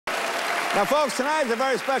Now, folks, tonight is a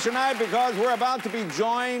very special night because we're about to be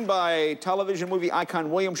joined by television movie icon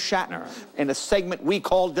William Shatner in a segment we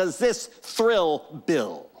call Does This Thrill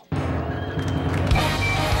Bill?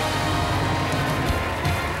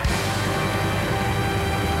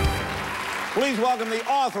 Please welcome the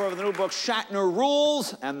author of the new book, Shatner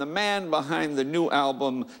Rules, and the man behind the new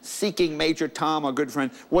album, Seeking Major Tom, our good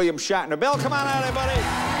friend, William Shatner. Bill, come on out, everybody.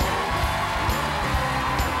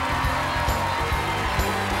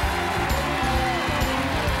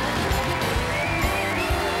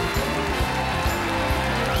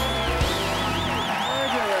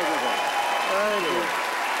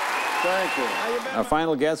 Thank you. Our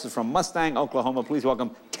final guest is from Mustang, Oklahoma. Please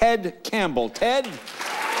welcome Ted Campbell. Ted?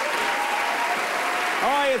 How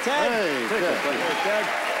are you, Ted? Hey, Ted.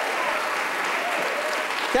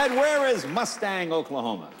 Ted, where is Mustang,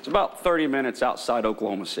 Oklahoma? It's about 30 minutes outside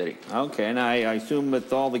Oklahoma City. Okay, and I assume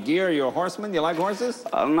with all the gear, you're a horseman? You like horses?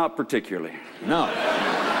 Not particularly. No.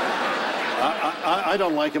 I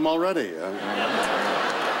don't like him already.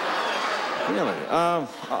 Really? All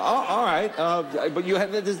right. But you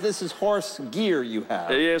have this is horse gear you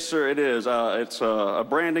have. Yes, sir, it is. It's a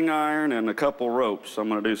branding iron and a couple ropes. I'm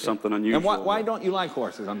going to do something unusual. And why don't you like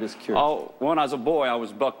horses? I'm just curious. Oh, when I was a boy, I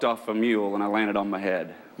was bucked off a mule and I landed on my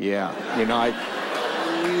head. Yeah. You know,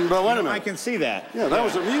 But wait a minute. I can see that. Yeah, that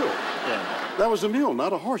was a mule. Yeah. That was a mule,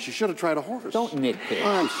 not a horse. You should have tried a horse. Don't nitpick.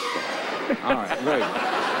 I'm sorry. All right. Very good.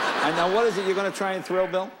 And now, what is it you're going to try and thrill,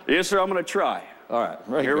 Bill? Yes, sir, I'm going to try. All right,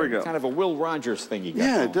 right Here we go. Kind of a Will Rogers thing you got.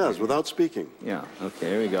 Yeah, it does, without speaking. Yeah, okay,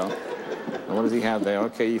 here we go. And what does he have there?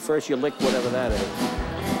 Okay, first you lick whatever that is.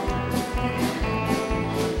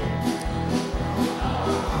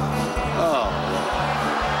 Oh.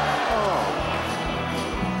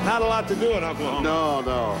 Not a lot to do in Oklahoma. No,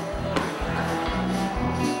 no.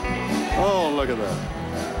 Oh, look at that.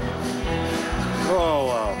 Oh,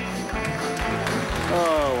 wow.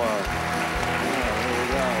 Oh, wow.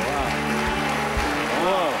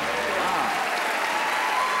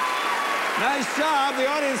 Nice job. The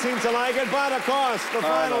audience seems to like it, but of course, the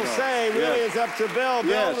final say really is up to Bill.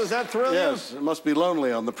 Bill, does that thrill you? Yes, it must be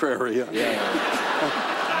lonely on the prairie. Yeah.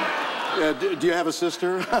 Do you have a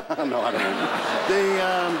sister? No, I don't know.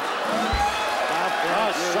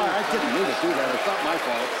 Oh, sorry, I didn't mean to do that. It's not my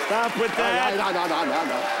fault. Stop with that.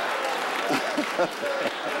 No.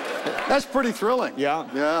 That's pretty thrilling. Yeah.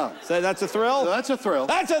 Yeah. Say that's a thrill? That's a thrill.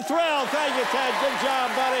 That's a thrill. Thank you, Ted. Good job,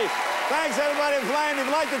 buddy. Thanks, everybody, for playing. If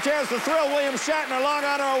you'd like the chance to thrill William Shatner, log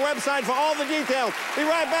on to our website for all the details. Be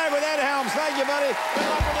right back with Ed Helms. Thank you, buddy. Good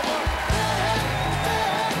luck with the book.